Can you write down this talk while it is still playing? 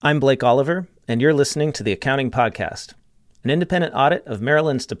I'm Blake Oliver, and you're listening to the Accounting Podcast. An independent audit of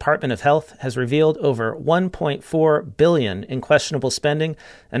Maryland's Department of Health has revealed over $1.4 billion in questionable spending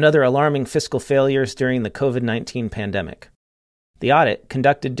and other alarming fiscal failures during the COVID-19 pandemic. The audit,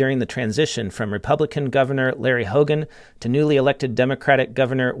 conducted during the transition from Republican Governor Larry Hogan to newly elected Democratic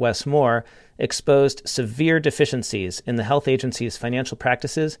Governor Wes Moore, exposed severe deficiencies in the health agency's financial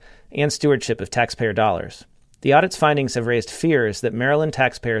practices and stewardship of taxpayer dollars. The audit's findings have raised fears that Maryland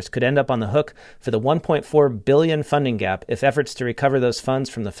taxpayers could end up on the hook for the $1.4 billion funding gap if efforts to recover those funds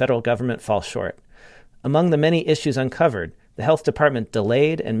from the federal government fall short. Among the many issues uncovered, the health department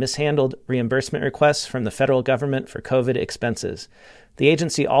delayed and mishandled reimbursement requests from the federal government for COVID expenses. The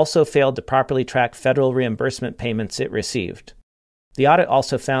agency also failed to properly track federal reimbursement payments it received. The audit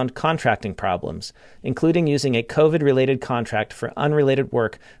also found contracting problems, including using a COVID-related contract for unrelated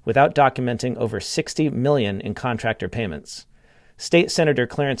work without documenting over $60 million in contractor payments. State Senator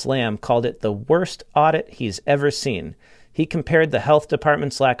Clarence Lamb called it the worst audit he's ever seen. He compared the health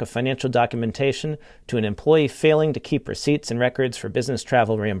department's lack of financial documentation to an employee failing to keep receipts and records for business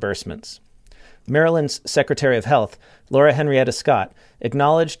travel reimbursements. Maryland's Secretary of Health, Laura Henrietta Scott,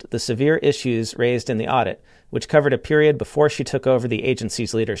 acknowledged the severe issues raised in the audit, which covered a period before she took over the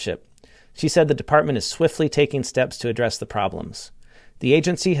agency's leadership. She said the department is swiftly taking steps to address the problems. The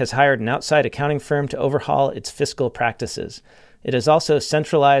agency has hired an outside accounting firm to overhaul its fiscal practices. It has also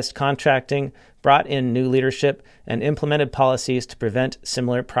centralized contracting, brought in new leadership, and implemented policies to prevent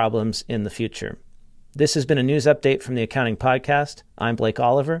similar problems in the future. This has been a news update from the Accounting Podcast. I'm Blake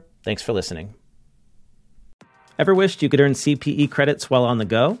Oliver. Thanks for listening. Ever wished you could earn CPE credits while on the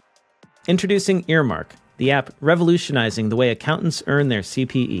go? Introducing Earmark, the app revolutionizing the way accountants earn their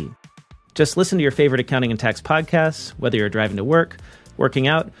CPE. Just listen to your favorite accounting and tax podcasts, whether you're driving to work, working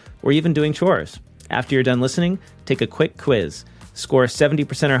out, or even doing chores. After you're done listening, take a quick quiz. Score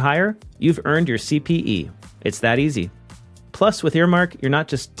 70% or higher, you've earned your CPE. It's that easy. Plus, with Earmark, you're not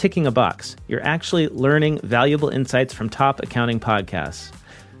just ticking a box. You're actually learning valuable insights from top accounting podcasts.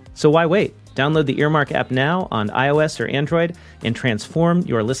 So why wait? Download the Earmark app now on iOS or Android and transform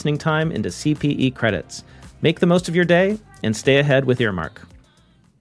your listening time into CPE credits. Make the most of your day and stay ahead with Earmark.